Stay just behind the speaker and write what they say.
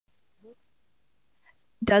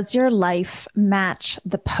Does your life match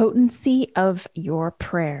the potency of your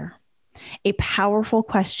prayer? A powerful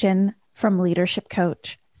question from leadership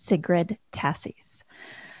coach Sigrid Tassis.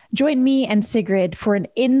 Join me and Sigrid for an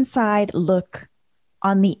inside look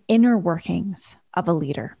on the inner workings of a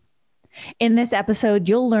leader. In this episode,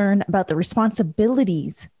 you'll learn about the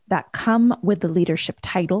responsibilities that come with the leadership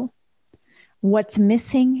title, what's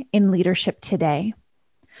missing in leadership today,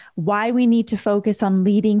 why we need to focus on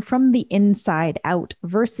leading from the inside out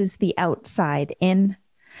versus the outside in,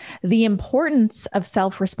 the importance of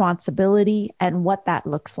self-responsibility and what that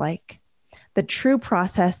looks like, the true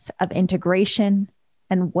process of integration,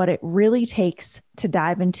 and what it really takes to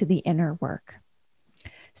dive into the inner work.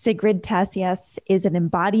 Sigrid Tassis is an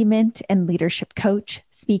embodiment and leadership coach,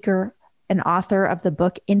 speaker, and author of the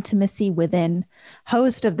book Intimacy Within,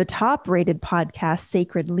 host of the top-rated podcast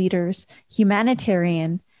Sacred Leaders,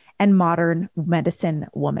 humanitarian, and modern medicine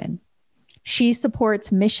woman. She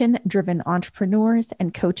supports mission-driven entrepreneurs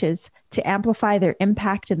and coaches to amplify their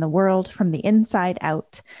impact in the world from the inside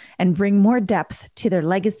out and bring more depth to their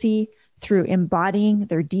legacy through embodying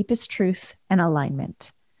their deepest truth and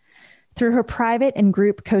alignment. Through her private and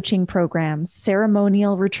group coaching programs,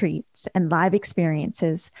 ceremonial retreats, and live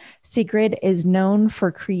experiences, Sigrid is known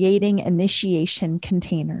for creating initiation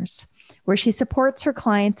containers, where she supports her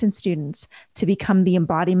clients and students to become the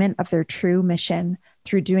embodiment of their true mission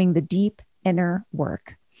through doing the deep inner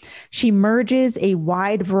work. She merges a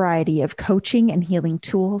wide variety of coaching and healing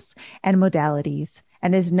tools and modalities,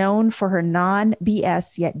 and is known for her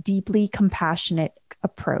non-BS yet deeply compassionate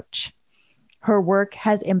approach. Her work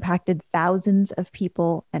has impacted thousands of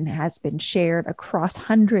people and has been shared across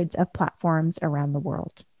hundreds of platforms around the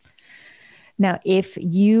world. Now, if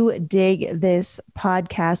you dig this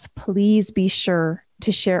podcast, please be sure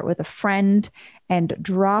to share it with a friend and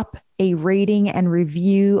drop a rating and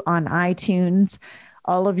review on iTunes.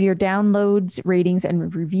 All of your downloads, ratings,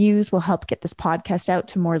 and reviews will help get this podcast out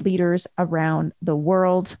to more leaders around the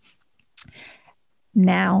world.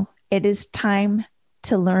 Now it is time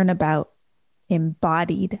to learn about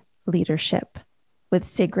embodied leadership with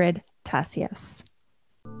Sigrid Tassis.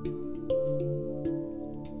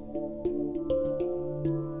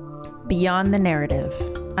 Beyond the narrative,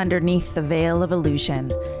 underneath the veil of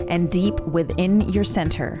illusion, and deep within your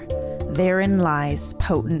center, therein lies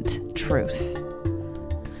potent truth.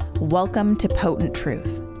 Welcome to Potent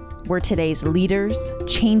Truth, where today's leaders,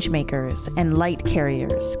 change makers, and light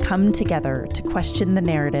carriers come together to question the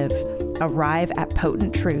narrative, arrive at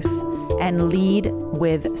potent truth, and lead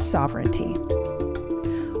with sovereignty.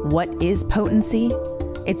 What is potency?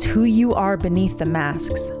 It's who you are beneath the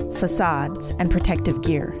masks, facades, and protective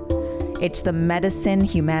gear. It's the medicine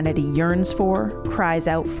humanity yearns for, cries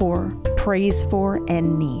out for, prays for,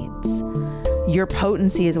 and needs. Your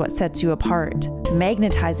potency is what sets you apart,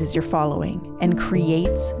 magnetizes your following, and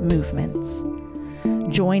creates movements.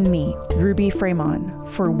 Join me, Ruby Fremon,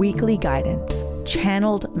 for weekly guidance,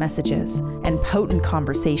 channeled messages, and potent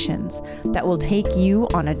conversations that will take you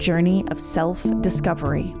on a journey of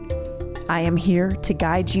self-discovery. I am here to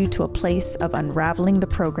guide you to a place of unraveling the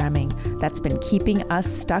programming that's been keeping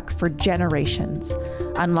us stuck for generations,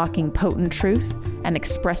 unlocking potent truth and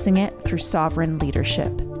expressing it through sovereign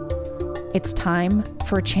leadership. It's time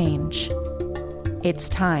for change. It's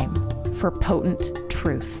time for potent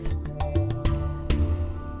truth.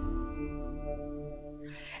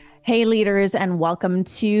 Hey leaders, and welcome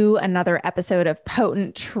to another episode of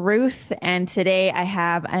Potent Truth. And today I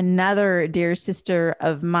have another dear sister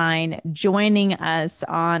of mine joining us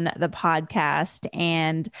on the podcast.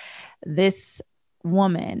 And this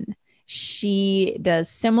woman, she does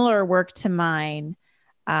similar work to mine,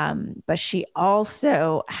 but she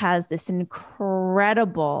also has this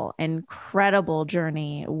incredible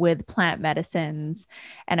journey with plant medicines.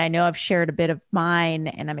 And I know I've shared a bit of mine,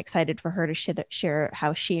 and I'm excited for her to share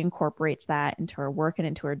how she incorporates that into her work and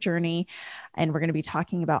into her journey. And we're going to be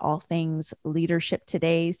talking about all things leadership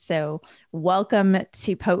today. So welcome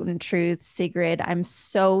to Potent Truth, Sigrid. I'm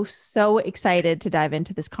so excited to dive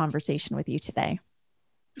into this conversation with you today.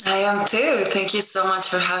 I am too. Thank you so much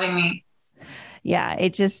for having me. Yeah,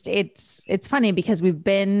 it's funny because we've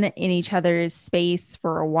been in each other's space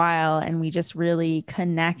for a while, and we just really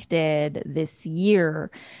connected this year.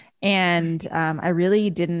 And I really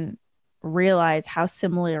didn't realize how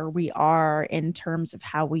similar we are in terms of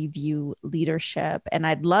how we view leadership. And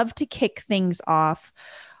I'd love to kick things off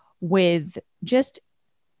with just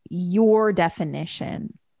your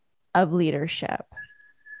definition of leadership.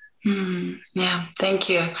 Yeah, thank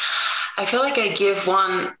you. I feel like I give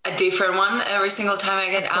a different one every single time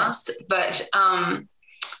I get asked, but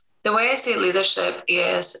the way I see leadership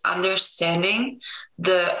is understanding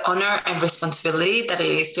the honor and responsibility that it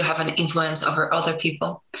is to have an influence over other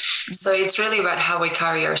people. So it's really about how we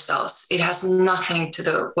carry ourselves. It has nothing to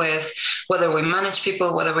do with whether we manage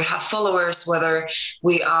people, whether we have followers, whether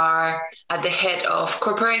we are at the head of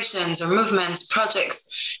corporations or movements,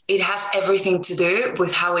 projects. It has everything to do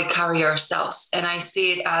with how we carry ourselves. And I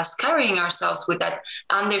see it as carrying ourselves with that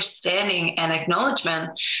understanding and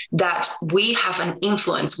acknowledgement that we have an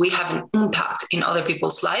influence, we have an impact in other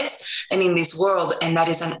people's lives and in this world. And that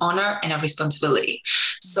is an honor and a responsibility.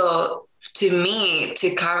 So to me,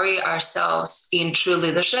 to carry ourselves in true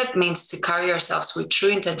leadership means to carry ourselves with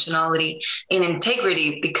true intentionality and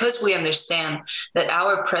integrity, because we understand that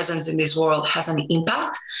our presence in this world has an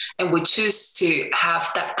impact, and we choose to have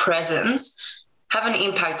that presence have an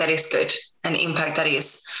impact that is good, an impact that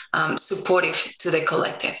is supportive to the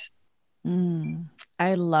collective.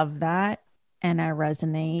 I love that. And I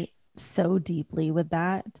resonate so deeply with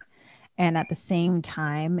that. And at the same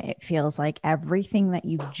time, it feels like everything that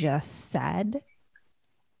you just said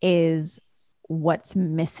is what's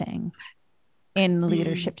missing in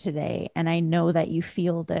leadership today. And I know that you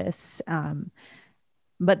feel this,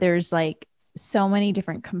 but there's like so many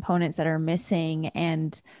different components that are missing.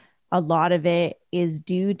 And a lot of it is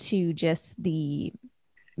due to just the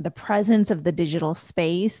presence of the digital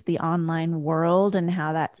space, the online world, and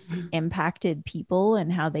how that's impacted people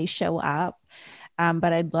and how they show up.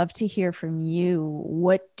 But I'd love to hear from you.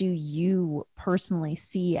 What do you personally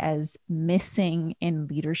see as missing in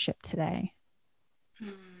leadership today?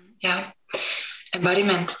 Yeah,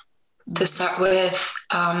 embodiment. To start with,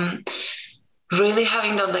 really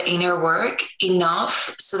having done the inner work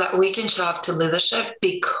enough so that we can show up to leadership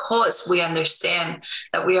because we understand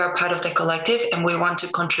that we are part of the collective and we want to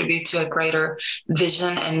contribute to a greater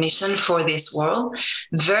vision and mission for this world,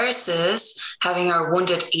 versus having our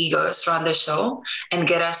wounded egos run the show and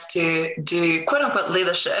get us to do quote unquote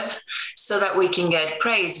leadership so that we can get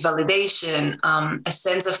praise, validation, a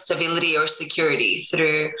sense of stability or security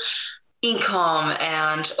through income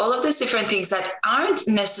and all of these different things that aren't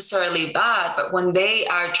necessarily bad, but when they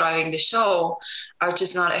are driving the show are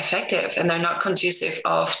just not effective and they're not conducive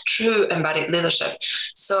of true embodied leadership.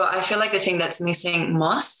 So I feel like the thing that's missing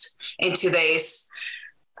most in today's,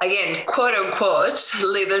 again, quote unquote,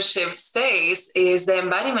 leadership space is the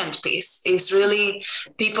embodiment piece. Is really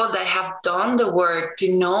people that have done the work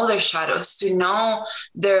to know their shadows, to know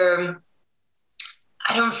their,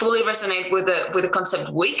 I don't fully resonate with the concept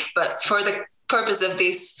weak, but for the purpose of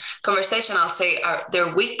this conversation, I'll say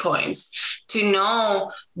their weak points, to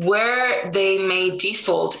know where they may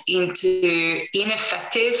default into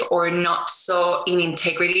ineffective or not so in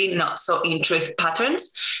integrity, not so in truth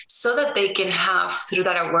patterns, so that they can have, through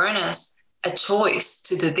that awareness, a choice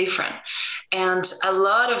to do different. And a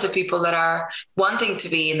lot of the people that are wanting to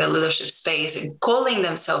be in the leadership space and calling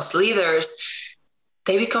themselves leaders,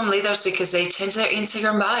 they become leaders because they change their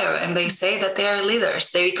Instagram bio and they say that they are leaders.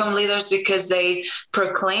 They become leaders because they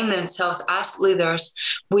proclaim themselves as leaders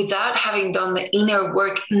without having done the inner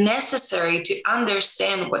work necessary to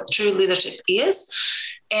understand what true leadership is,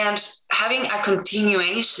 and having a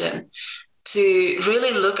continuation to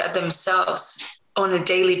really look at themselves on a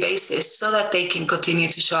daily basis so that they can continue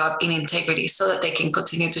to show up in integrity, so that they can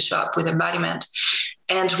continue to show up with embodiment.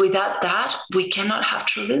 And without that, we cannot have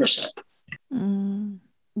true leadership.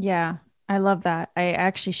 Yeah, I love that. I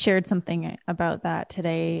actually shared something about that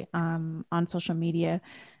today on social media.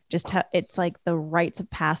 Just it's like the rites of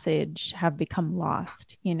passage have become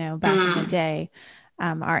lost. You know, back in the day,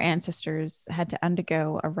 our ancestors had to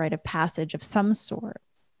undergo a rite of passage of some sort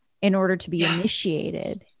in order to be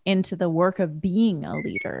initiated into the work of being a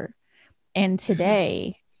leader. And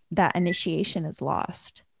today, that initiation is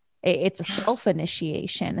lost. It's a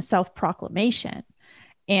self-initiation, a self-proclamation.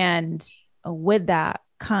 And with that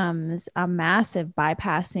comes a massive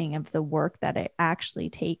bypassing of the work that it actually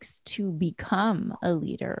takes to become a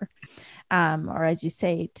leader, or as you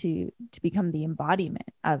say, to become the embodiment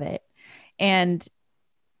of it. And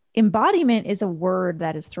embodiment is a word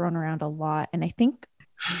that is thrown around a lot. And I think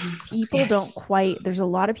people don't quite, there's a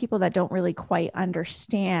lot of people that don't really quite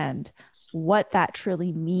understand what that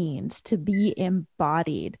truly means to be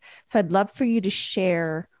embodied. So I'd love for you to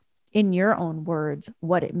share in your own words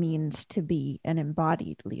what it means to be an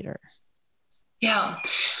embodied leader. Yeah.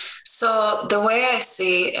 So the way I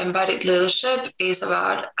see embodied leadership is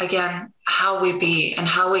about, again, how we be and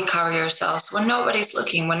how we carry ourselves when nobody's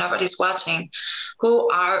looking, when nobody's watching, Who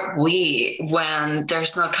are we when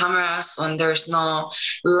there's no cameras, when there's no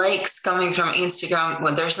likes coming from Instagram,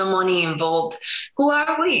 when there's no money involved? Who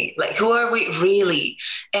are we? Like, who are we really?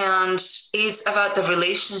 And it's about the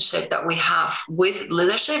relationship that we have with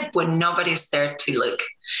leadership when nobody's there to look.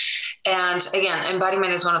 And again,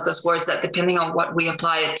 embodiment is one of those words that, depending on what we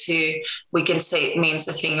apply it to, we can say it means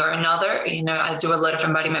a thing or another. You know, I do a lot of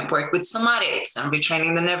embodiment work with somatics and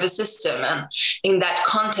retraining the nervous system. And in that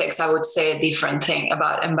context, I would say a different thing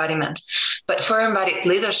about embodiment. But for embodied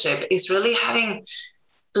leadership is really having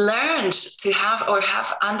learned to have or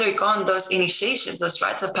have undergone those initiations, those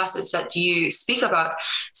rites of passage that you speak about,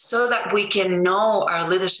 so that we can know our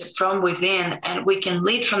leadership from within and we can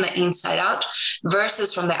lead from the inside out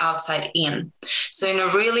versus from the outside in. So in a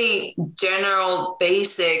really general,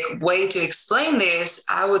 basic way to explain this,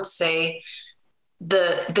 I would say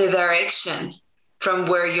the direction from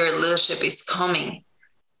where your leadership is coming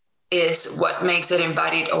is what makes it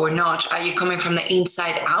embodied or not. Are you coming from the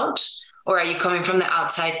inside out? Or are you coming from the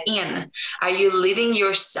outside in? Are you leading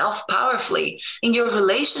yourself powerfully in your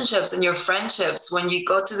relationships and your friendships? When you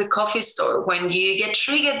go to the coffee store, when you get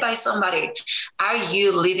triggered by somebody, are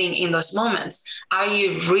you leading in those moments? Are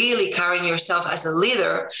you really carrying yourself as a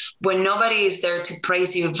leader when nobody is there to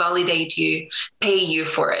praise you, validate you, pay you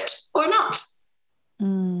for it, or not?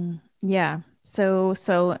 Yeah.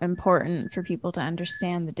 So important for people to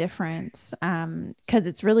understand the difference, because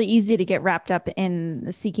it's really easy to get wrapped up in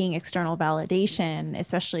seeking external validation,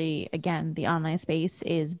 especially, again, the online space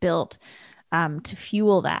is built to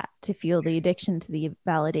fuel that, to fuel the addiction to the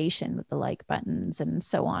validation with the like buttons and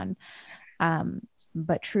so on.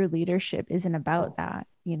 But true leadership isn't about that.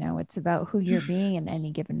 You know, it's about who you're being in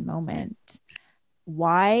any given moment.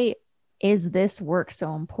 Why is this work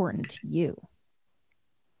so important to you?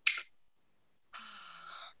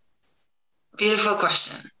 Beautiful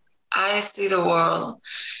question. I see the world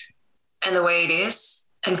and the way it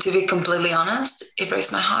is, and to be completely honest, it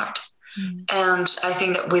breaks my heart. And I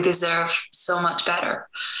think that we deserve so much better.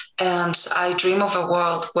 And I dream of a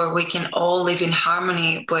world where we can all live in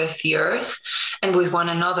harmony with the earth and with one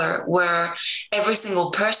another, where every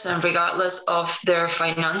single person, regardless of their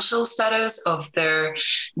financial status, of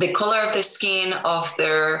the color of their skin, of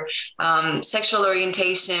their sexual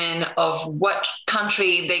orientation, of what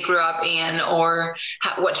country they grew up in, or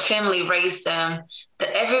what family raised them,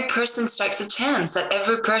 that every person strikes a chance, that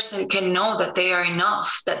every person can know that they are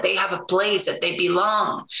enough, that they have a place, that they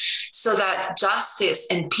belong, so that justice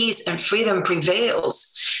and peace and freedom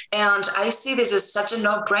prevails. And I see this as such a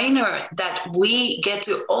no-brainer, that we get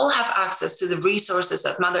to all have access to the resources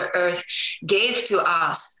that Mother Earth gave to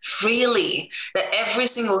us freely, that every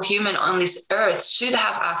single human on this earth should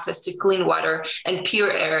have access to clean water and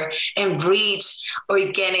pure air and rich,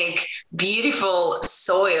 organic, beautiful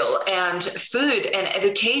soil and food and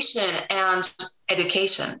education,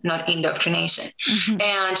 not indoctrination,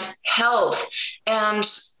 and health. And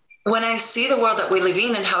when I see the world that we live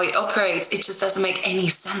in and how it operates, it just doesn't make any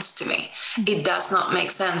sense to me. It does not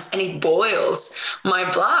make sense. And it boils my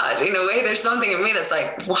blood in a way. There's something in me that's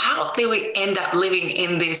like, how did we end up living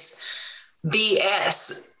in this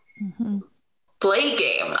BS play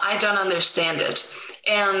game? I don't understand it.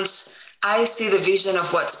 And I see the vision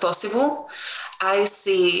of what's possible. I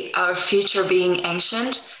see our future being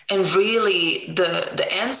ancient, and really the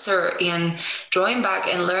answer in drawing back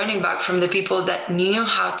and learning back from the people that knew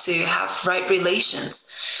how to have right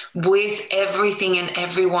relations with everything and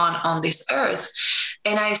everyone on this earth.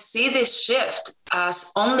 And I see this shift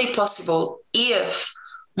as only possible if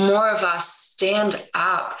more of us stand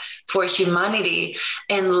up for humanity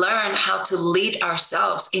and learn how to lead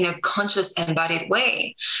ourselves in a conscious, embodied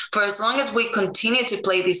way. For as long as we continue to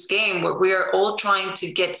play this game where we are all trying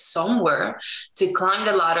to get somewhere, to climb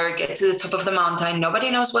the ladder, get to the top of the mountain, nobody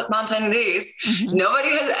knows what mountain it is. Nobody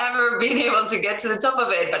has ever been able to get to the top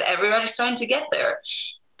of it, but everybody's trying to get there.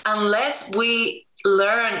 Unless we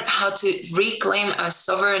learn how to reclaim our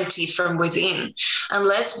sovereignty from within,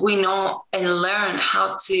 unless we know and learn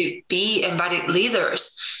how to be embodied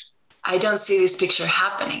leaders, I don't see this picture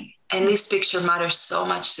happening. And this picture matters so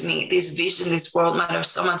much to me. This vision, this world matters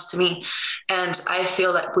so much to me. And I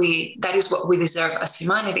feel that that is what we deserve as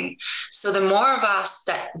humanity. So the more of us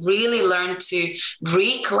that really learn to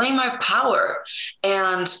reclaim our power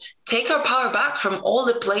and take our power back from all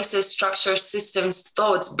the places, structures, systems,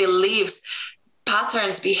 thoughts, beliefs,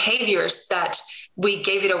 patterns, behaviors that we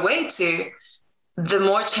gave it away to, the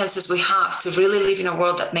more chances we have to really live in a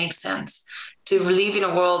world that makes sense, to live in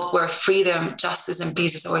a world where freedom, justice, and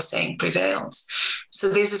peace, as I was saying, prevails. So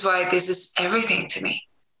this is why this is everything to me.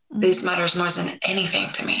 This matters more than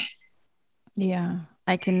anything to me. Yeah.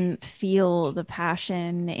 I can feel the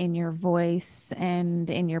passion in your voice and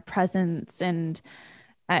in your presence. And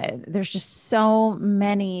there's just so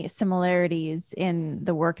many similarities in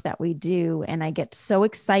the work that we do. And I get so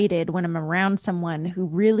excited when I'm around someone who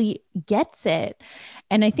really gets it.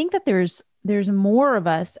 And I think that there's more of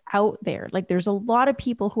us out there. Like there's a lot of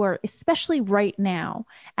people who are, especially right now,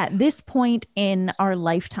 at this point in our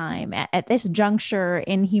lifetime, at this juncture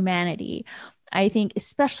in humanity, I think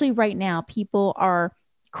especially right now, people are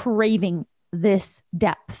craving this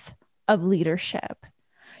depth of leadership.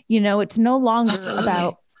 It's no longer Absolutely.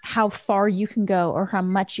 about how far you can go or how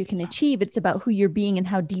much you can achieve. It's about who you're being and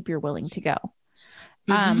how deep you're willing to go.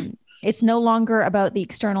 It's no longer about the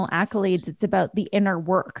external accolades. It's about the inner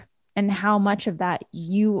work and how much of that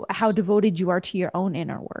how devoted you are to your own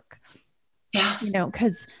inner work. Yeah.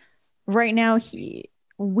 Because right now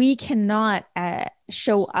we cannot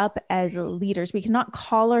show up as leaders. We cannot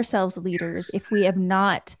call ourselves leaders if we have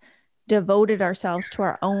not devoted ourselves to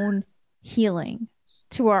our own healing,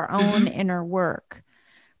 to our own inner work.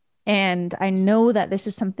 And I know that this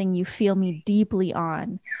is something you feel me deeply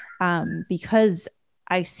on, because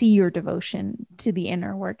I see your devotion to the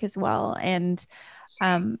inner work as well. And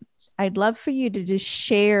I'd love for you to just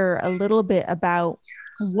share a little bit about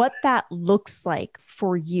what that looks like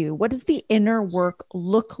for you. What does the inner work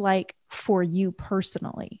look like for you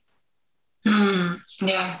personally?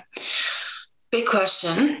 Yeah. Big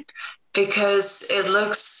question, because it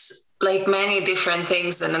looks like many different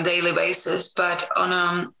things on a daily basis, but on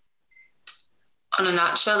a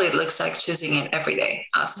nutshell, it looks like choosing it every day.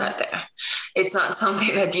 I'll start there. It's not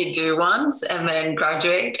something that you do once and then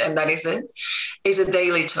graduate and that is it. It's a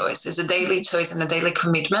daily choice. It's a daily choice and a daily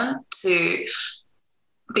commitment to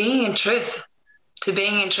being in truth.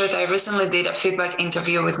 I recently did a feedback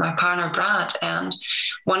interview with my partner, Brad, and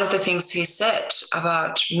one of the things he said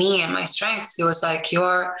about me and my strengths, he was like, you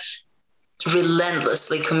are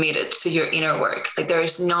relentlessly committed to your inner work. Like there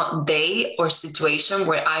is not day or situation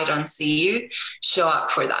where I don't see you show up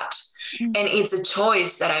for that. And it's a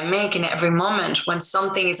choice that I make in every moment when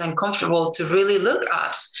something is uncomfortable to really look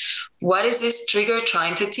at. What is this trigger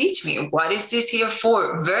trying to teach me? What is this here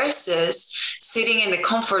for? Versus sitting in the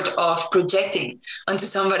comfort of projecting onto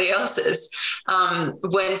somebody else's.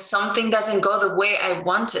 When something doesn't go the way I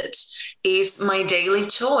want it, is my daily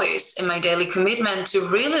choice and my daily commitment to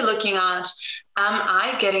really looking at, am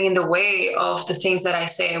I getting in the way of the things that I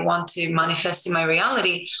say I want to manifest in my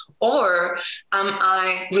reality? Or am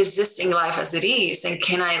I resisting life as it is? And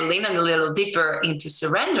can I lean a little deeper into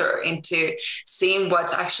surrender, into seeing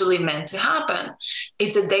what's actually meant to happen?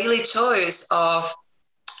 It's a daily choice of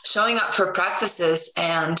showing up for practices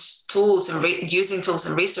and tools and using tools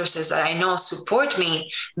and resources that I know support me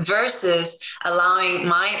versus allowing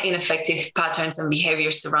my ineffective patterns and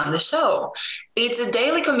behaviors to run the show. It's a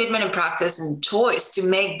daily commitment and practice and choice to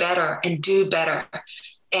make better and do better.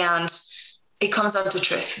 And it comes down to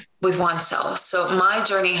truth with oneself. So my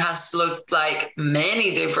journey has looked like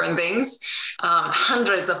many different things,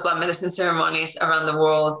 hundreds of plant medicine ceremonies around the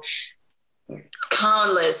world,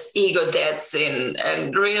 countless ego deaths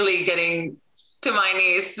and really getting to my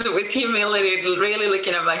knees with humility, really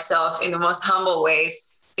looking at myself in the most humble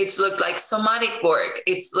ways. It's looked like somatic work.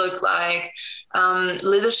 It's looked like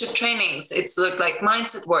leadership trainings. It's looked like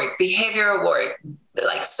mindset work, behavioral work,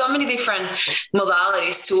 like so many different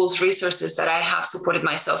modalities, tools, resources that I have supported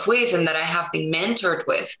myself with and that I have been mentored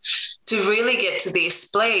with to really get to this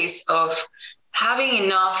place of having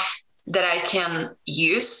enough that I can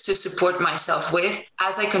use to support myself with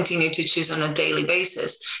as I continue to choose on a daily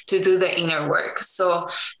basis to do the inner work. So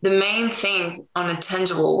the main thing on a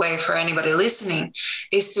tangible way for anybody listening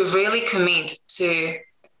is to really commit to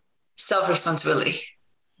self-responsibility,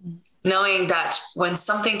 knowing that when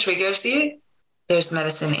something triggers you, there's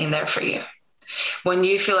medicine in there for you. When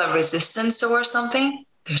you feel a resistance towards something,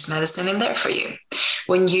 there's medicine in there for you.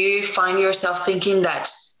 When you find yourself thinking that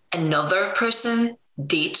another person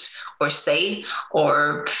did or say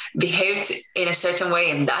or behaved in a certain way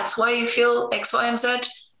and that's why you feel X, Y, and Z,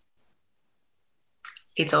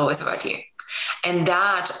 it's always about you. And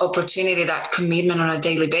that opportunity, that commitment on a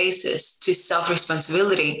daily basis to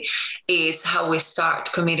self-responsibility is how we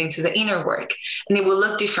start committing to the inner work. And it will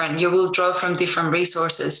look different. You will draw from different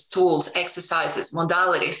resources, tools, exercises,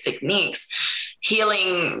 modalities, techniques,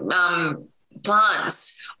 healing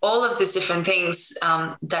plans, all of these different things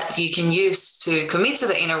that you can use to commit to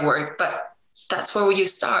the inner work. But that's where you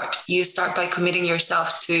start. You start by committing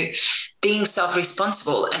yourself to being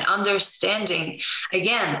self-responsible and understanding,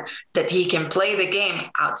 again, that you can play the game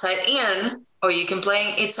outside in or you can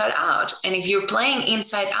play inside out. And if you're playing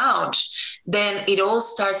inside out, then it all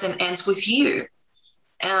starts and ends with you.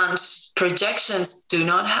 and projections do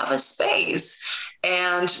not have a space.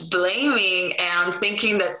 And blaming and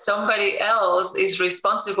thinking that somebody else is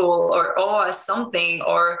responsible or owe us something,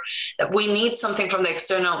 or that we need something from the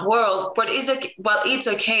external world. But it's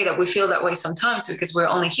okay that we feel that way sometimes, because we're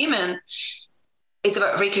only human. It's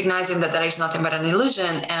about recognizing that is nothing but an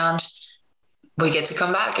illusion, and we get to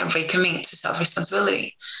come back and recommit to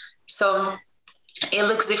self-responsibility. So it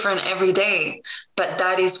looks different every day, but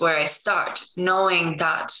that is where I start, knowing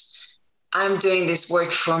that I'm doing this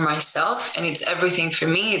work for myself, and it's everything for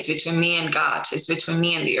me. It's between me and God. It's between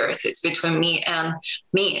me and the earth. It's between me and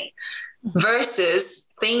me,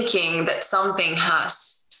 versus thinking that something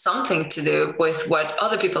has something to do with what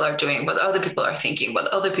other people are doing, what other people are thinking, what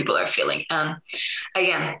other people are feeling. And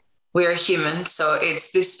again, we are human. So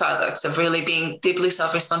it's this paradox of really being deeply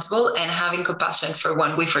self-responsible and having compassion for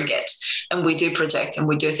when we forget and we do project and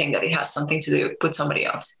we do think that it has something to do with somebody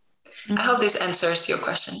else. Mm-hmm. I hope this answers your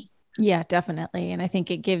question. Yeah, definitely. And I think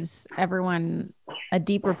it gives everyone a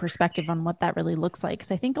deeper perspective on what that really looks like.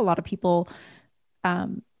 Because I think a lot of people,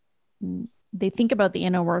 they think about the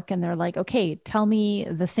inner work and they're like, okay, tell me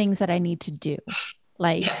the things that I need to do.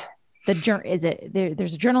 Like there's a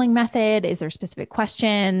journaling method? Is there specific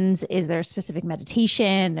questions? Is there a specific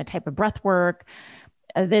meditation, a type of breath work,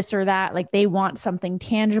 this or that? Like they want something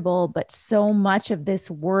tangible, but so much of this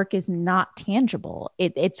work is not tangible.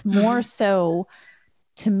 It's more so,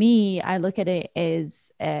 to me, I look at it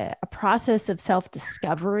as a process of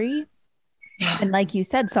self-discovery. Yeah. And like you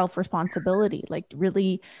said, self-responsibility, like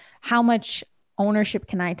really how much ownership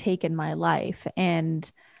can I take in my life?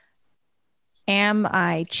 And am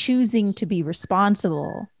I choosing to be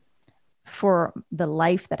responsible for the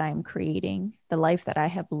life that I'm creating, the life that I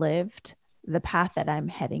have lived, the path that I'm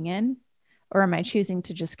heading in? Or am I choosing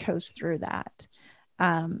to just coast through that?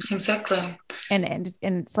 Exactly. And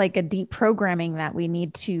it's like a deep programming that we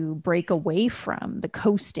need to break away from, the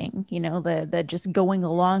coasting, the just going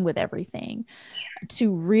along with everything,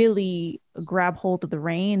 to really grab hold of the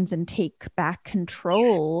reins and take back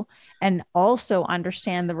control, and also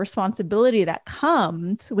understand the responsibility that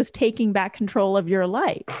comes with taking back control of your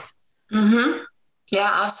life. Mm-hmm. Yeah,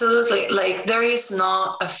 absolutely. Like there is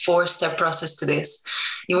not a 4-step process to this.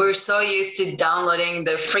 You were so used to downloading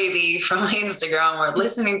the freebie from Instagram or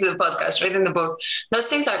listening to the podcast, reading the book. Those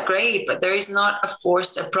things are great, but there is not a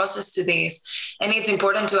 4-step process to this. And it's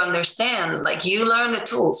important to understand, like you learn the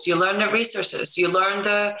tools, you learn the resources, you learn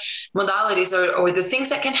the modalities or the things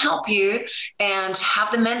that can help you, and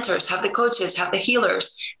have the mentors, have the coaches, have the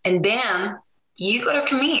healers. And then you got to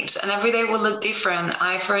commit, and every day will look different.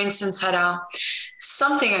 I, for instance, had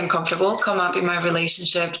something uncomfortable come up in my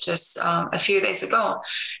relationship just a few days ago,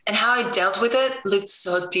 and how I dealt with it looked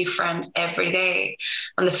so different every day.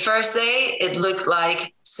 On the first day, it looked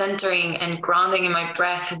like centering and grounding in my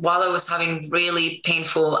breath while I was having really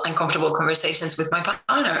painful, uncomfortable conversations with my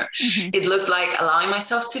partner. Mm-hmm. It looked like allowing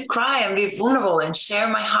myself to cry and be vulnerable and share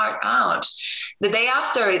my heart out. The day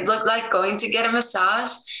after, it looked like going to get a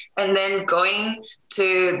massage and then going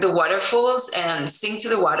to the waterfalls and sing to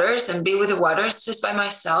the waters and be with the waters just by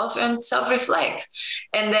myself and self-reflect.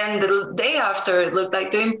 And then the day after, it looked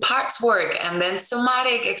like doing parts work and then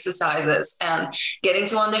somatic exercises and getting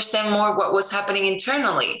to understand more what was happening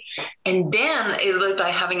internally. And then it looked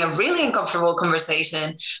like having a really uncomfortable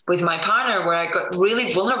conversation with my partner where I got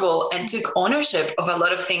really vulnerable and took ownership of a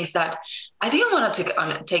lot of things that I didn't want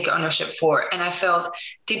to take ownership for. And I felt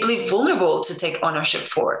deeply vulnerable to take ownership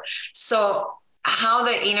for. So how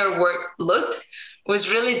the inner work looked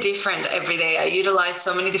was really different every day. I utilized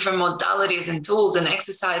so many different modalities and tools and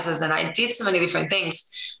exercises, and I did so many different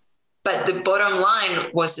things. But the bottom line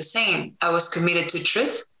was the same. I was committed to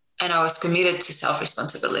truth, and I was committed to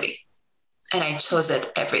self-responsibility. And I chose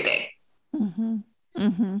it every day. Mm-hmm.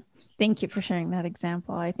 Mm-hmm. Thank you for sharing that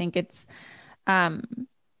example. I think it's,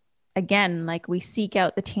 again, like we seek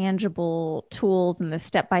out the tangible tools and the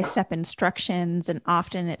step-by-step instructions. And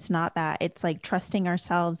often it's not that. It's like trusting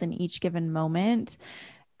ourselves in each given moment,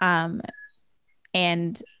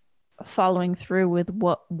 and following through with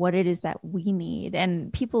what it is that we need.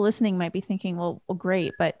 And people listening might be thinking, well,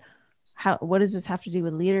 great, but what does this have to do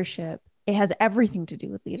with leadership? It has everything to do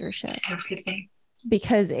with leadership. Everything.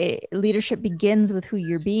 Because leadership begins with who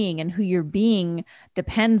you're being, and who you're being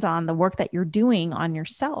depends on the work that you're doing on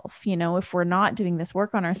yourself. If we're not doing this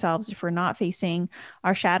work on ourselves, if we're not facing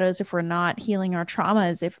our shadows, if we're not healing our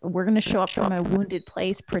traumas, if we're going to show up from a wounded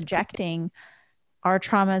place, projecting our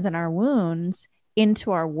traumas and our wounds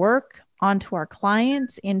into our work, onto our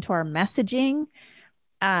clients, into our messaging,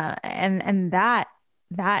 and that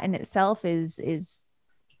in itself is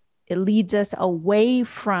it leads us away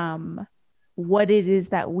from what it is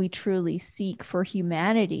that we truly seek for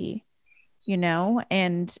humanity, you know?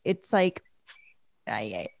 And it's like,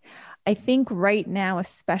 I think right now,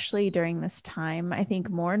 especially during this time, I think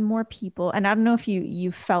more and more people, and I don't know if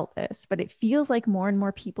you felt this, but it feels like more and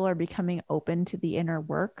more people are becoming open to the inner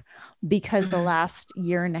work, because the last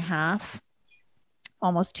year and a half,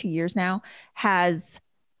 almost 2 years now, has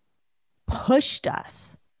pushed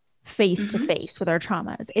us face to face with our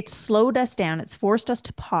traumas. It's slowed us down. It's forced us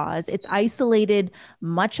to pause. It's isolated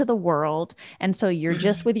much of the world. And so you're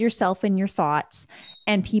just with yourself and your thoughts,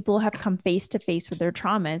 and people have come face to face with their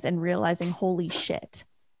traumas and realizing, holy shit,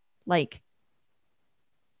 like,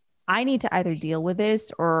 I need to either deal with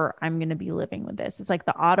this or I'm going to be living with this. It's like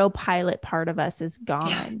the autopilot part of us is gone.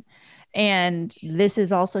 Yeah. And this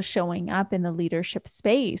is also showing up in the leadership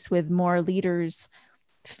space, with more leaders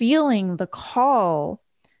feeling the call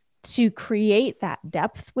to create that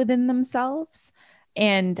depth within themselves.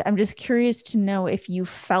 And I'm just curious to know if you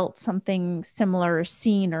felt something similar, or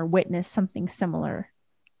seen or witnessed something similar.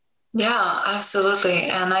 Yeah, absolutely.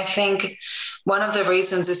 And I think one of the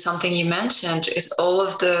reasons is something you mentioned, is all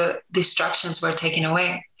of the distractions were taken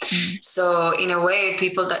away. So in a way,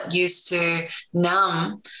 people that used to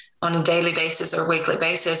numb on a daily basis or weekly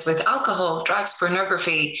basis with alcohol, drugs,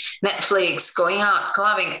 pornography, Netflix, going out,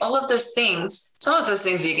 clubbing, all of those things, some of those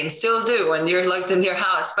things you can still do when you're locked in your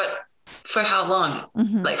house, but for how long?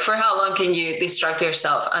 Like, for how long can you distract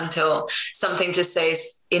yourself until something just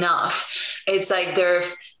says enough? It's like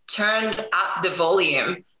they've turned up the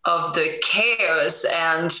volume of the chaos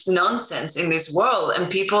and nonsense in this world,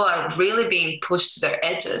 and people are really being pushed to their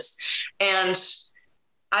edges. And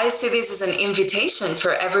I see this as an invitation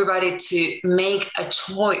for everybody to make a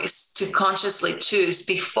choice, to consciously choose.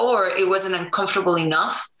 Before, it wasn't uncomfortable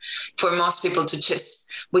enough for most people to choose.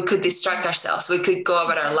 We could distract ourselves. We could go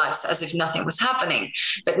about our lives as if nothing was happening.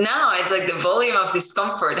 But now it's like the volume of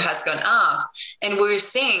discomfort has gone up, and we're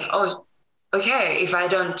seeing, oh, okay, if I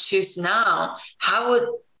don't choose now, how would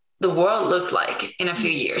the world look like in a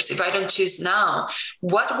few years? If I don't choose now,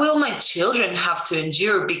 what will my children have to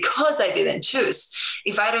endure because I didn't choose?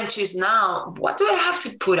 If I don't choose now, what do I have to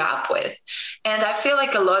put up with? And I feel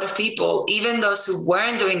like a lot of people, even those who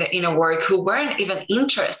weren't doing the inner work, who weren't even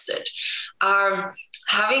interested, are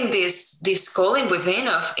having this calling within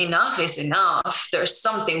of enough is enough. There's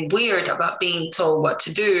something weird about being told what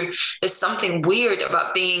to do. There's something weird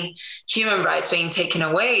about being human rights being taken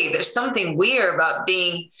away. There's something weird about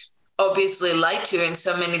being obviously lied to in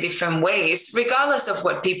so many different ways, regardless of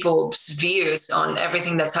what people's views on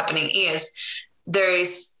everything that's happening is. There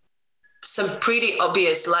is some pretty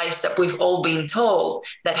obvious lies that we've all been told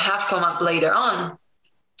that have come up later on.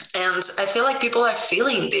 And I feel like people are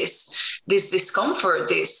feeling this discomfort,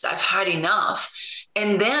 this I've had enough.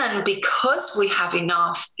 And then because we have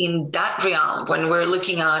enough in that realm, when we're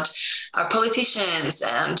looking at our politicians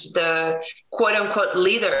and the quote unquote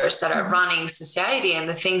leaders that are running society and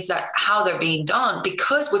the things that how they're being done,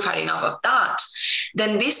 because we've had enough of that,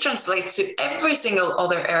 then this translates to every single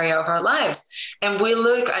other area of our lives. And we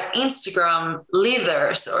look at Instagram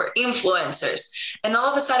leaders or influencers, and all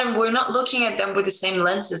of a sudden we're not looking at them with the same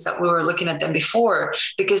lenses that we were looking at them before,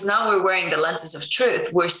 because now we're wearing the lenses of truth.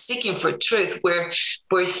 We're seeking for truth. We're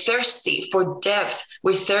thirsty for depth.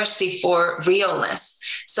 We're thirsty for realness.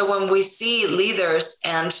 So when we see leaders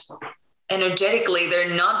and energetically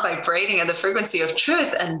they're not vibrating at the frequency of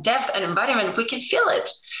truth and depth and embodiment, we can feel it.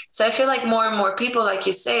 So I feel like more and more people, like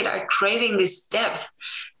you said, are craving this depth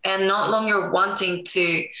and not longer wanting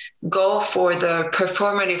to go for the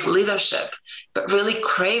performative leadership, but really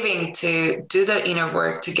craving to do the inner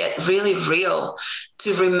work, to get really real,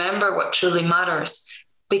 to remember what truly matters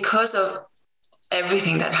because of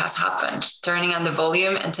everything that has happened, turning on the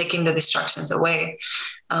volume and taking the distractions away,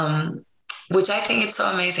 which I think is so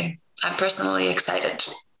amazing. I'm personally excited.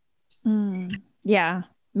 Yeah,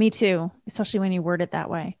 me too, especially when you word it that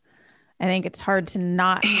way. I think it's hard to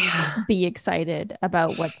not be excited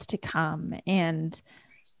about what's to come. And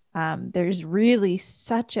there's really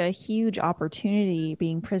such a huge opportunity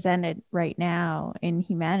being presented right now in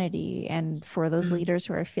humanity. And for those leaders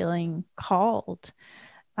who are feeling called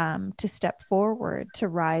to step forward, to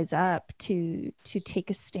rise up, to take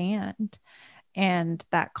a stand. And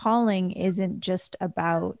that calling isn't just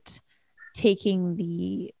about taking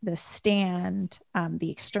the stand,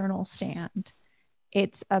 the external stand.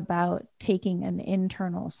 It's about taking an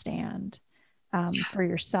internal stand for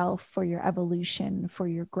yourself, for your evolution, for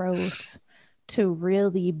your growth, to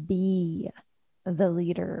really be the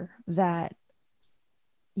leader that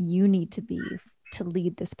you need to be, to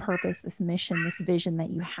lead this purpose, this mission, this vision that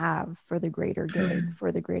you have for the greater good,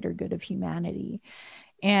 for the greater good of humanity.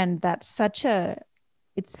 And it's such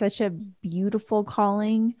a beautiful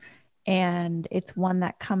calling. And it's one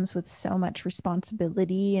that comes with so much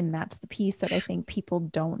responsibility. And that's the piece that I think people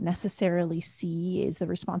don't necessarily see, is the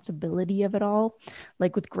responsibility of it all.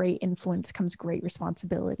 Like with great influence comes great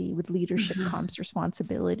responsibility. With leadership comes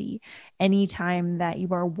responsibility. Anytime that you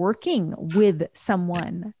are working with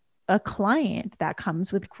someone, a client, that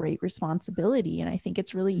comes with great responsibility. And I think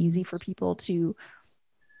it's really easy for people to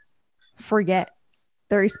forget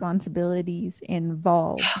the responsibilities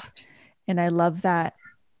involved. And I love that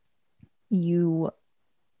you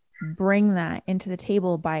bring that into the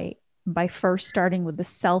table by first starting with the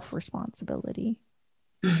self-responsibility.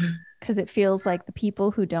 Because it feels like the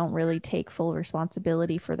people who don't really take full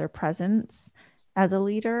responsibility for their presence as a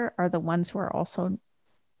leader are the ones who are also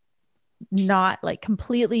not like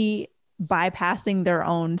completely bypassing their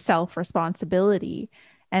own self-responsibility,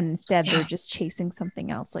 and instead they're just chasing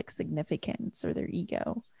something else like significance or their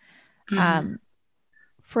ego.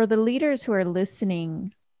 For the leaders who are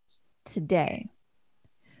listening today,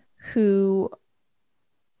 who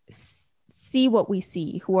see what we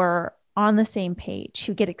see, who are on the same page,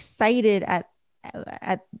 who get excited at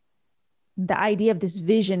the idea of this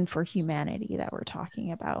vision for humanity that we're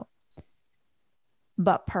talking about,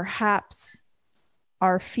 but perhaps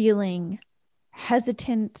are feeling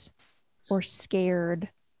hesitant or scared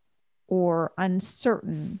or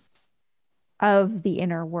uncertain of the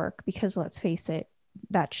inner work, because let's face it,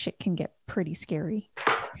 that shit can get pretty scary.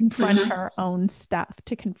 Confront our own stuff,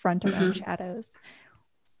 to confront our own shadows.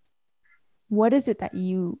 What is it that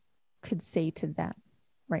you could say to them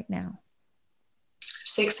right now?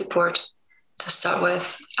 Seek support to start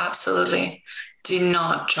with. Absolutely. Do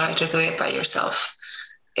not try to do it by yourself.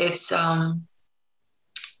 It's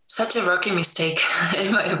such a rookie mistake,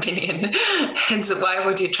 in my opinion. And so why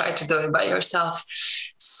would you try to do it by yourself?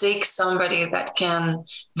 Seek somebody that can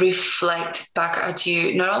reflect back at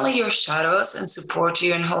you, not only your shadows and support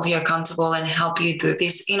you and hold you accountable and help you do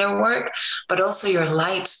this inner work, but also your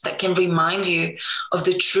light that can remind you of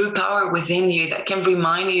the true power within you, that can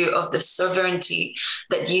remind you of the sovereignty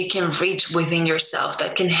that you can reach within yourself,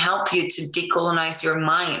 that can help you to decolonize your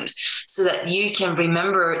mind so that you can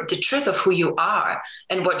remember the truth of who you are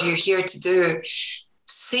and what you're here to do.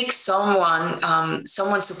 Seek someone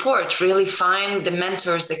support. Really find the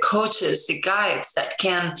mentors, the coaches, the guides that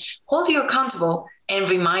can hold you accountable and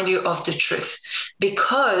remind you of the truth,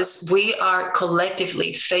 because we are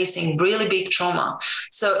collectively facing really big trauma.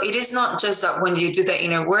 So it is not just that when you do the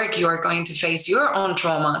inner work, you are going to face your own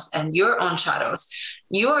traumas and your own shadows.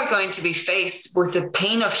 You are going to be faced with the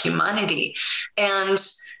pain of humanity. And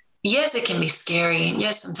yes, it can be scary.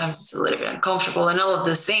 Yes, sometimes it's a little bit uncomfortable and all of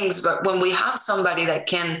those things. But when we have somebody that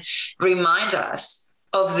can remind us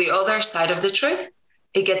of the other side of the truth,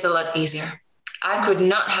 it gets a lot easier. I could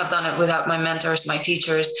not have done it without my mentors, my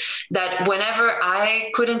teachers, that whenever I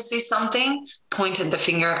couldn't see something, pointed the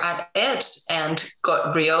finger at it and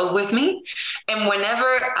got real with me. And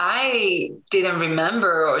whenever I didn't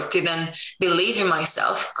remember or didn't believe in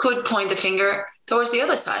myself, could point the finger towards the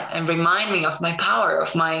other side and remind me of my power,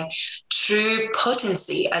 of my true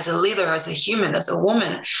potency as a leader, as a human, as a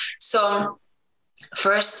woman. So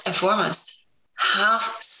first and foremost, have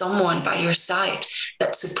someone by your side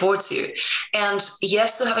that supports you. And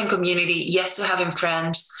yes to having community, yes to having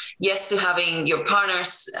friends, yes to having your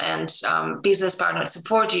partners and business partners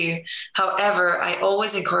support you. However, I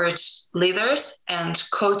always encourage leaders and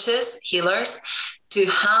coaches, healers, to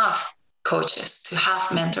have coaches, to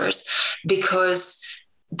have mentors, because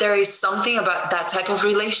there is something about that type of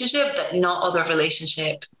relationship that no other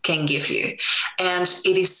relationship can give you. And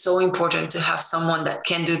it is so important to have someone that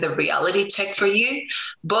can do the reality check for you,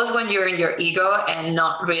 both when you're in your ego and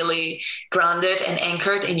not really grounded and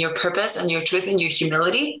anchored in your purpose and your truth and your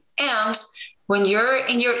humility, and when you're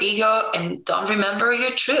in your ego and don't remember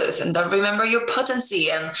your truth and don't remember your potency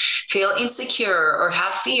and feel insecure or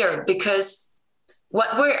have fear, because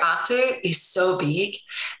what we're up to is so big.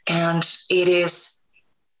 And it is,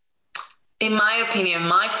 in my opinion,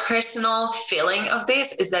 my personal feeling of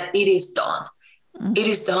this is that it is done. Mm-hmm. It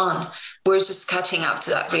is done. We're just catching up to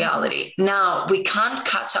that reality. Now, we can't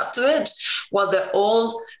catch up to it while the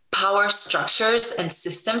old power structures and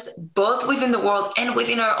systems, both within the world and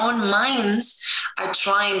within our own minds, are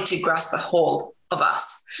trying to grasp a hold of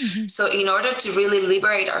us. Mm-hmm. So in order to really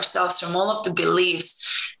liberate ourselves from all of the beliefs,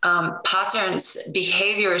 patterns,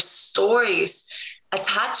 behaviors, stories,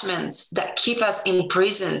 attachments that keep us in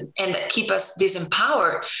prison and that keep us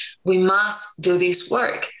disempowered, we must do this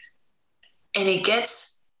work. And it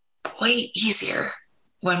gets way easier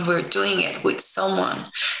when we're doing it with someone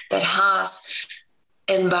that has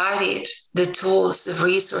embodied the tools, the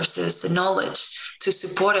resources, the knowledge to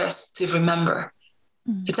support us to remember.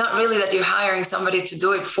 Mm-hmm. It's not really that you're hiring somebody to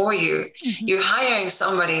do it for you. Mm-hmm. You're hiring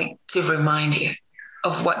somebody to remind you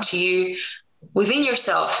of what you, within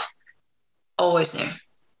yourself, always knew.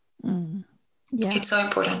 Mm. Yeah. It's so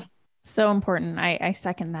important. So important. I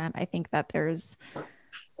second that. I think that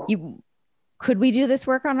could we do this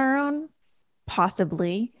work on our own?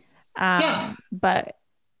 Possibly. But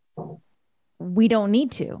we don't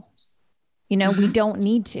need to, we don't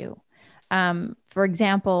need to. For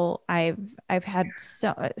example, I've had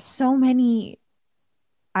so many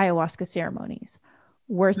ayahuasca ceremonies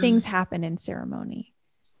where things happen in ceremony.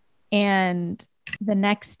 And the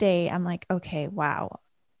next day I'm like, okay, wow,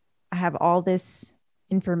 I have all this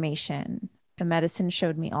information. The medicine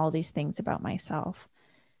showed me all these things about myself.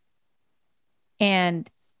 And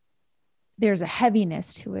there's a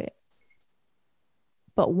heaviness to it.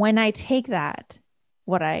 But when I take that,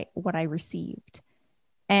 what I received,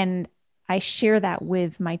 and I share that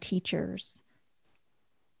with my teachers,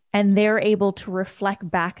 and they're able to reflect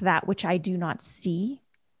back that which I do not see.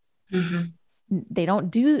 Mm-hmm. They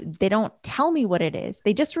don't tell me what it is.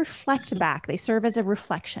 They just reflect back. They serve as a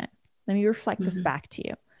reflection. Let me reflect this back to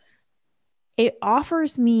you. It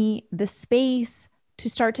offers me the space to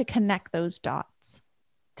start to connect those dots,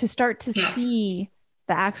 to start to see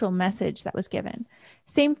the actual message that was given.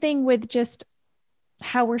 Same thing with just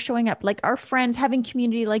how we're showing up. Like our friends, having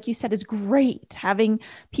community, like you said, is great. Having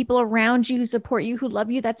people around you who support you, who love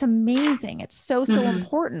you, that's amazing. It's so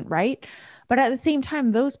important, right? But at the same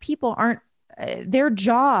time, those people aren't, their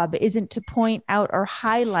job isn't to point out or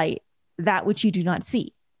highlight that which you do not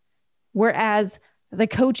see. Whereas the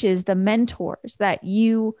coaches, the mentors that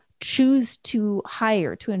you choose to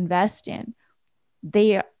hire, to invest in,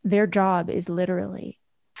 their job is literally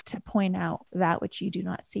to point out that which you do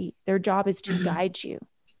not see. Their job is to guide you.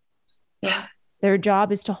 Yeah. Their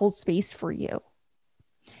job is to hold space for you.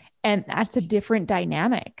 And that's a different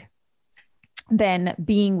dynamic than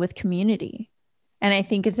being with community. And I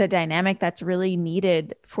think it's a dynamic that's really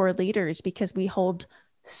needed for leaders, because we hold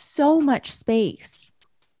so much space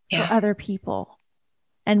for other people.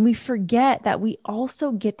 And we forget that we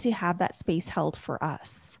also get to have that space held for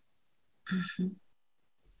us. Mm-hmm.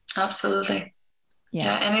 Absolutely.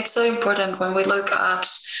 Yeah. And it's so important when we look at,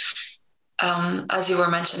 as you were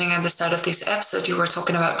mentioning at the start of this episode, you were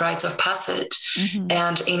talking about rites of passage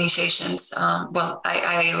and initiations.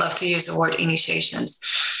 I love to use the word initiations.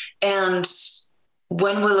 And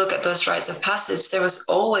when we look at those rites of passage, there was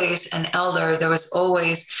always an elder, there was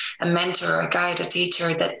always a mentor, a guide, a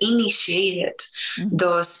teacher that initiated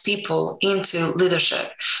those people into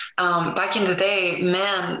leadership. Back in the day,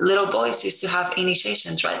 little boys used to have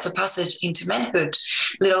initiations, rites of passage into manhood.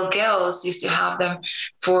 Little girls used to have them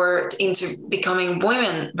into becoming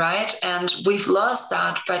women, right? And we've lost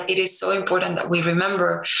that, but it is so important that we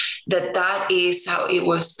remember that is how it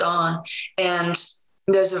was done. And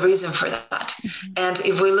there's a reason for that. And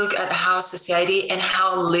if we look at how society and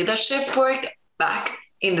how leadership worked back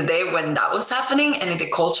in the day when that was happening, and in the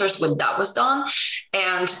cultures when that was done,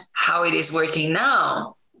 and how it is working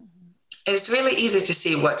now, it's really easy to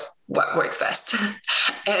see what works best.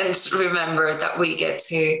 And remember that we get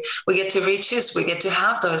to re-choose, we get to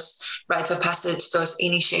have those rites of passage, those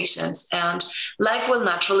initiations, and life will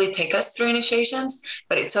naturally take us through initiations,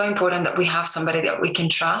 but it's so important that we have somebody that we can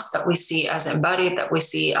trust, that we see as embodied, that we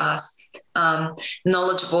see as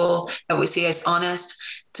knowledgeable, that we see as honest,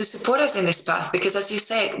 to support us in this path. Because as you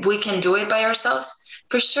said, we can do it by ourselves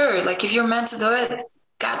for sure. Like if you're meant to do it,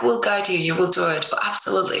 God will guide you, you will do it.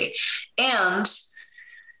 Absolutely. And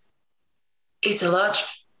it's a lot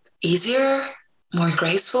easier, more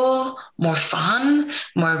graceful, more fun,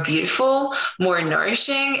 more beautiful, more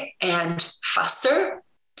nourishing, and faster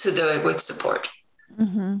to do it with support.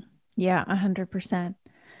 Mm-hmm. Yeah, 100%.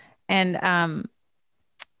 And,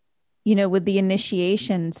 with the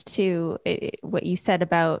initiations too, what you said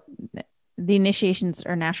about the initiations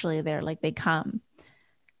are naturally there, like they come.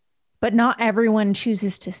 But not everyone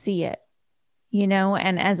chooses to see it,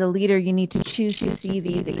 and as a leader, you need to choose to see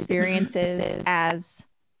these experiences as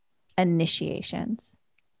initiations.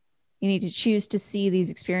 You need to choose to see these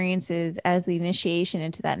experiences as the initiation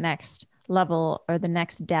into that next level or the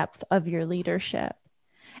next depth of your leadership.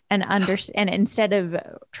 And instead of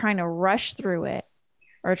trying to rush through it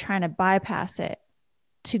or trying to bypass it,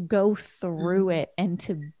 to go through it and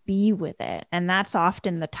to be with it. And that's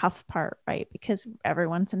often the tough part, right? Because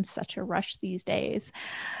everyone's in such a rush these days.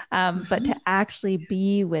 But to actually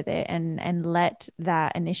be with it and let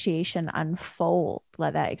that initiation unfold,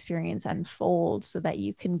 let that experience unfold so that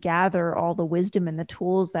you can gather all the wisdom and the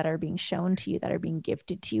tools that are being shown to you, that are being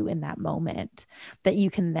gifted to you in that moment, that you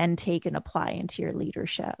can then take and apply into your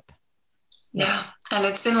leadership. Yeah. And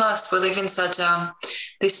it's been lost. We live in such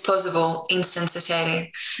disposable, instant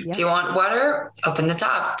society. Yep. Do you want water? Open the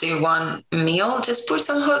tap. Do you want a meal? Just put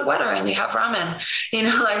some hot water and you have ramen. You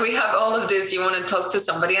know, like we have all of this. You want to talk to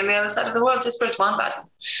somebody on the other side of the world, just press one button.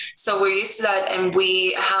 So we're used to that. And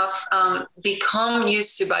we have become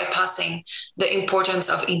used to bypassing the importance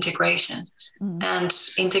of integration. And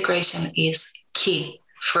integration is key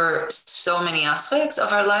for so many aspects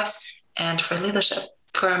of our lives and for leadership.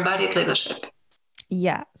 For embodied leadership.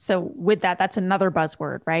 Yeah. So with that, that's another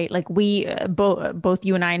buzzword, right? Like we, both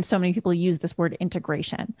you and I, and so many people use this word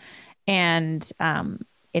integration, and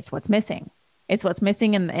it's what's missing. It's what's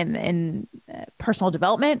missing in personal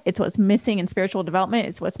development. It's what's missing in spiritual development.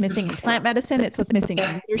 It's what's missing in plant medicine. It's what's missing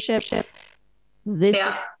in leadership. This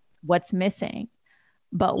is what's missing.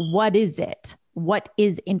 But what is it? What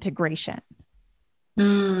is integration?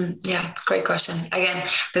 Yeah, great question. Again,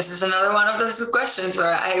 this is another one of those questions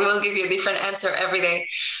where I will give you a different answer every day.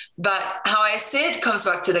 But how I see it comes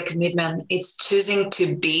back to the commitment. It's choosing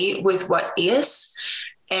to be with what is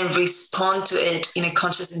and respond to it in a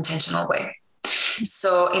conscious, intentional way.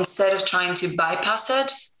 So instead of trying to bypass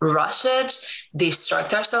it, rush it,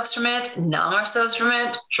 distract ourselves from it, numb ourselves from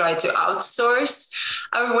it, try to outsource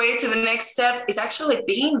our way to the next step, is actually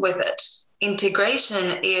being with it.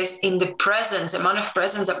 Integration is in the presence, amount of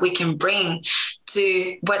presence that we can bring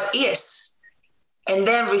to what is, and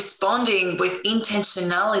then responding with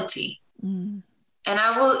intentionality. And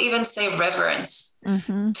I will even say reverence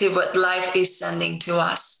to what life is sending to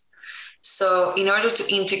us. So in order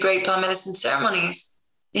to integrate plant medicine ceremonies,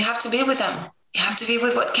 you have to be with them. You have to be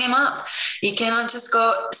with what came up. You cannot just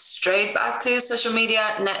go straight back to social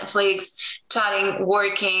media, Netflix, chatting,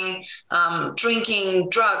 working, drinking,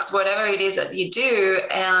 drugs, whatever it is that you do,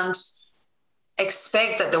 and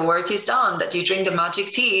expect that the work is done, that you drink the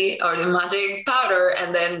magic tea or the magic powder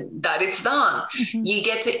and then that it's done. You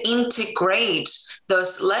get to integrate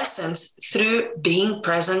those lessons through being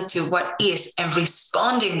present to what is and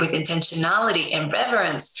responding with intentionality and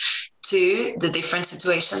reverence to the different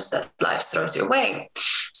situations that life throws your way.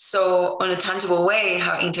 So on a tangible way,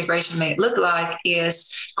 how integration may look like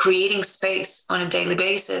is creating space on a daily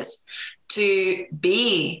basis to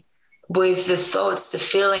be with the thoughts, the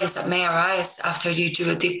feelings that may arise after you do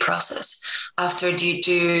a deep process, after you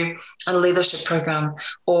do a leadership program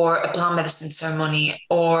or a plant medicine ceremony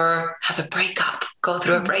or have a breakup, go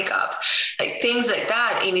through a breakup, like things like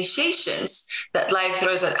that, initiations that life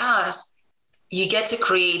throws at us. You get to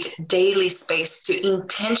create daily space to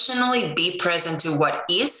intentionally be present to what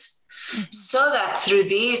is, so that through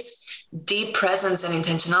this deep presence and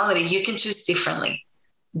intentionality, you can choose differently.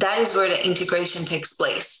 That is where the integration takes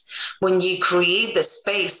place. When you create the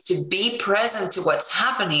space to be present to what's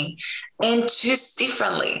happening and choose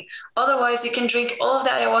differently. Otherwise, you can drink all of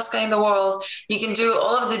the ayahuasca in the world. You can do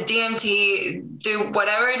all of the DMT, do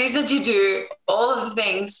whatever it is that you do, all of the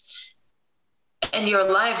things, and your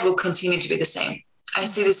life will continue to be the same. I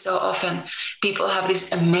see this so often. People have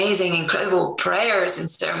these amazing, incredible prayers and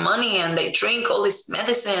ceremony, and they drink all this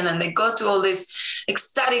medicine and they go to all these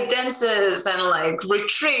ecstatic dances and like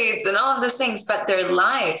retreats and all of these things, but their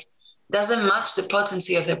life doesn't match the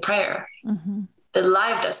potency of their prayer. The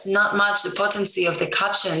life does not match the potency of the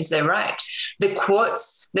captions they write, the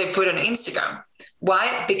quotes they put on Instagram.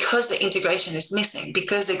 Why? Because the integration is missing,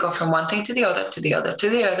 because they go from one thing to the other, to the other, to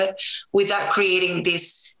the other, without creating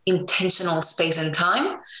this intentional space and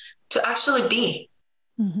time to actually be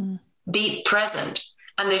present,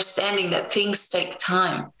 understanding that things take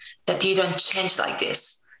time, that you don't change like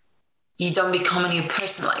this. You don't become a new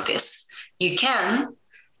person like this. You can,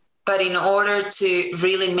 but in order to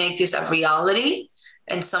really make this a reality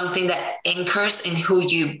and something that anchors in who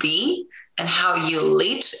you be and how you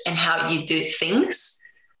lead and how you do things,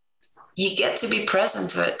 you get to be present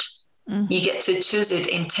to it. You get to choose it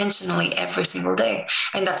intentionally every single day.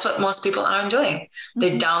 And that's what most people aren't doing.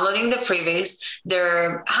 They're downloading the freebies,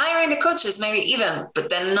 they're hiring the coaches, maybe even, but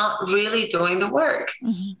they're not really doing the work.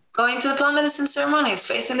 Going to the plant medicine ceremonies,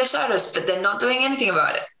 facing the shadows, but they're not doing anything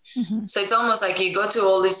about it. So it's almost like you go to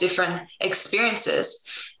all these different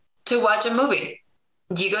experiences to watch a movie.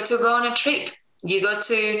 You go on a trip. You go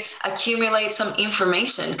to accumulate some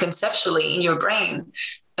information conceptually in your brain,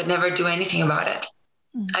 but never do anything about it.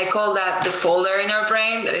 I call that the folder in our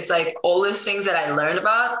brain, that it's like all those things that I learned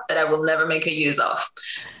about that I will never make a use of.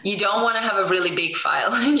 You don't want to have a really big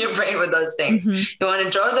file in your brain with those things. You want to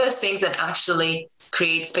draw those things and actually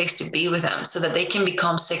create space to be with them so that they can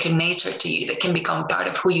become second nature to you. They can become part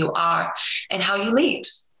of who you are and how you lead.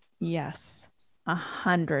 Yes,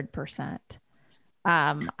 100%.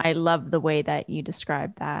 I love the way that you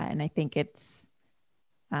described that. And I think it's,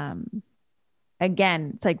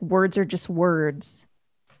 again, it's like words are just words,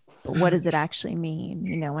 but what does it actually mean,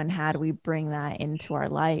 you know, and how do we bring that into our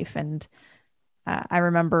life? And I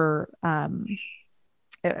remember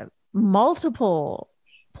multiple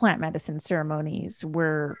plant medicine ceremonies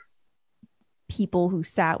where people who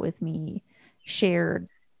sat with me shared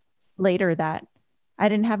later that I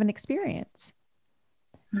didn't have an experience.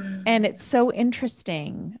 And it's so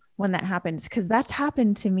interesting when that happens, because that's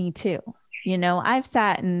happened to me too. You know, I've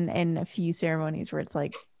sat in a few ceremonies where it's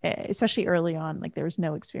like, especially early on, like there was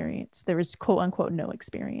no experience. There was quote unquote no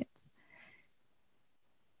experience.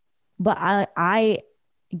 But I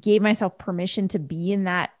gave myself permission to be in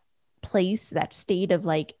that place, that state of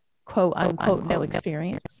like quote unquote no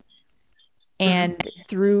experience. And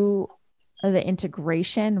through the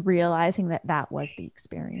integration, realizing that that was the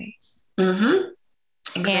experience.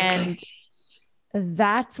 Exactly. And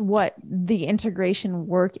that's what the integration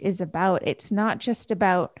work is about. It's not just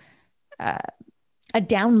about a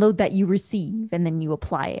download that you receive and then you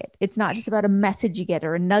apply it. It's not just about a message you get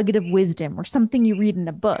or a nugget of wisdom or something you read in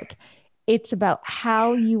a book. It's about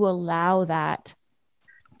how you allow that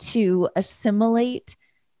to assimilate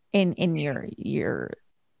in your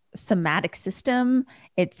somatic system.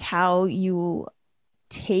 It's how you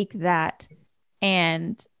take that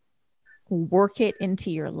and work it into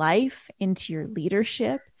your life, into your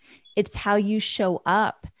leadership. It's how you show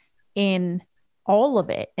up in all of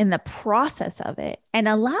it, in the process of it, and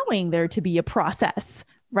allowing there to be a process,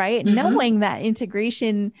 right? Knowing that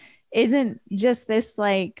integration isn't just this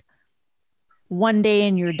like one day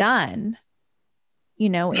and you're done. You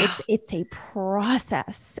know, it's a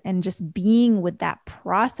process, and just being with that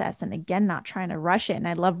process, and again, not trying to rush it. And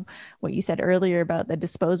I love what you said earlier about the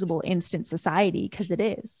disposable instant society, because it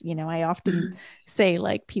is. You know, I often say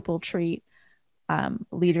like people treat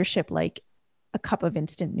leadership like a cup of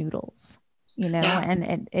instant noodles, you know,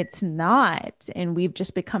 and it's not. And we've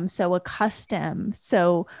just become so accustomed,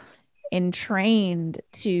 so entrained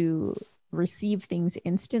to receive things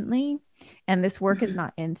instantly. And this work is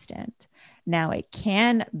not instant. Now, it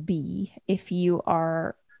can be if you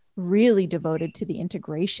are really devoted to the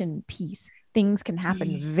integration piece. Things can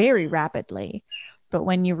happen very rapidly. But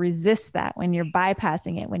when you resist that, when you're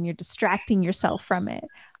bypassing it, when you're distracting yourself from it,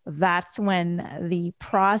 that's when the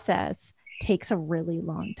process takes a really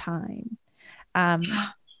long time.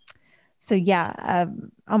 So yeah,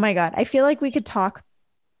 oh my God, I feel like we could talk,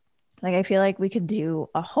 like I feel like we could do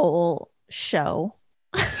a whole show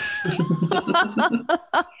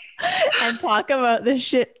and talk about this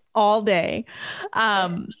shit all day.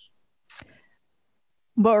 But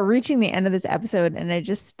we're reaching the end of this episode, and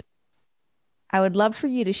I would love for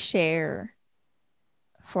you to share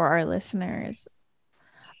for our listeners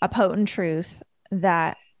a potent truth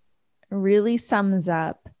that really sums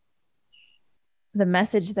up the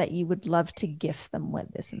message that you would love to gift them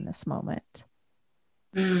with this in this moment.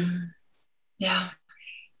 Yeah.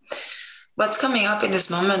 What's coming up in this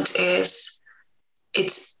moment is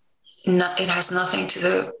it has nothing to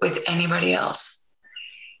do with anybody else.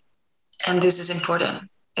 And this is important.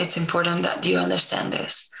 It's important that you understand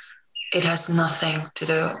this. It has nothing to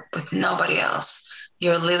do with nobody else.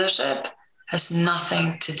 Your leadership has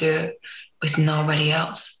nothing to do with nobody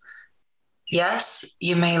else. Yes,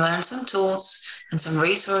 you may learn some tools and some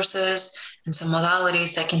resources and some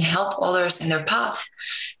modalities that can help others in their path.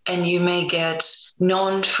 And you may get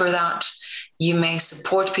known for that. You may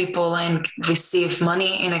support people and receive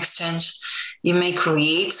money in exchange. You may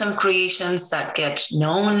create some creations that get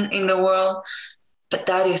known in the world, but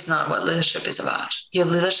that is not what leadership is about. Your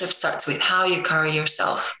leadership starts with how you carry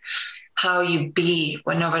yourself, how you be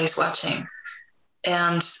when nobody's watching.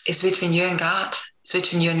 And it's between you and God. It's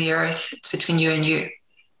between you and the earth. It's between you and you.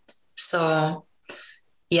 So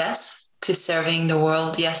yes, to serving the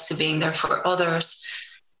world. Yes, to being there for others.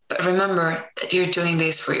 But remember that you're doing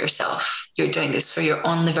this for yourself. You're doing this for your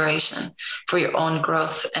own liberation, for your own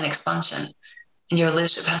growth and expansion. And your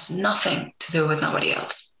leadership has nothing to do with nobody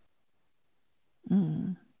else.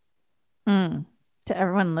 To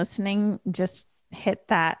everyone listening, just hit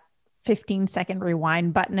that 15-second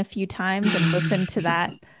rewind button a few times and listen to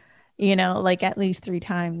that, you know, like at least 3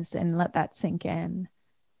 times, and let that sink in,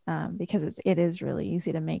 because it is really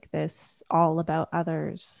easy to make this all about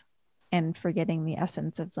others. and forgetting the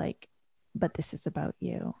essence of like, but this is about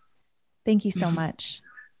you. Thank you so much,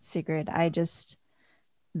 Sigrid.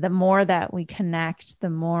 The more that we connect, the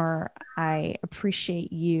more I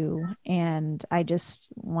appreciate you. And I just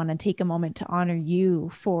want to take a moment to honor you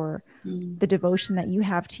for the devotion that you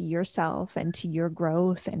have to yourself and to your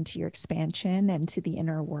growth and to your expansion and to the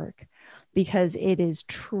inner work, because it is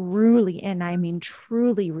truly, and I mean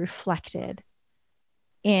truly, reflected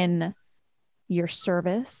in your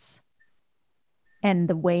service and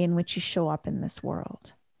the way in which you show up in this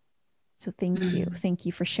world. So thank you. Thank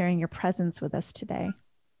you for sharing your presence with us today.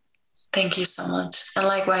 Thank you so much. And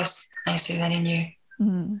likewise, I see that in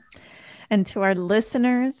you. And to our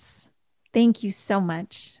listeners, thank you so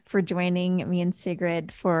much for joining me and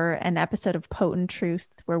Sigrid for an episode of Potent Truth,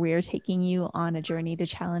 where we are taking you on a journey to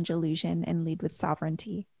challenge illusion and lead with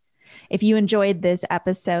sovereignty. If you enjoyed this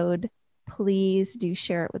episode, please do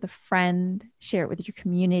share it with a friend, share it with your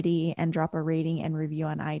community, and drop a rating and review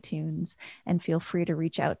on iTunes. And feel free to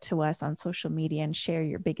reach out to us on social media and share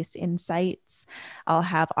your biggest insights. I'll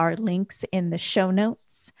have our links in the show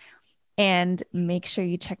notes. And make sure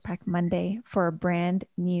you check back Monday for a brand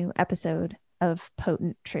new episode of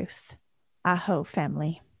Potent Truth. Aho,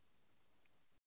 family.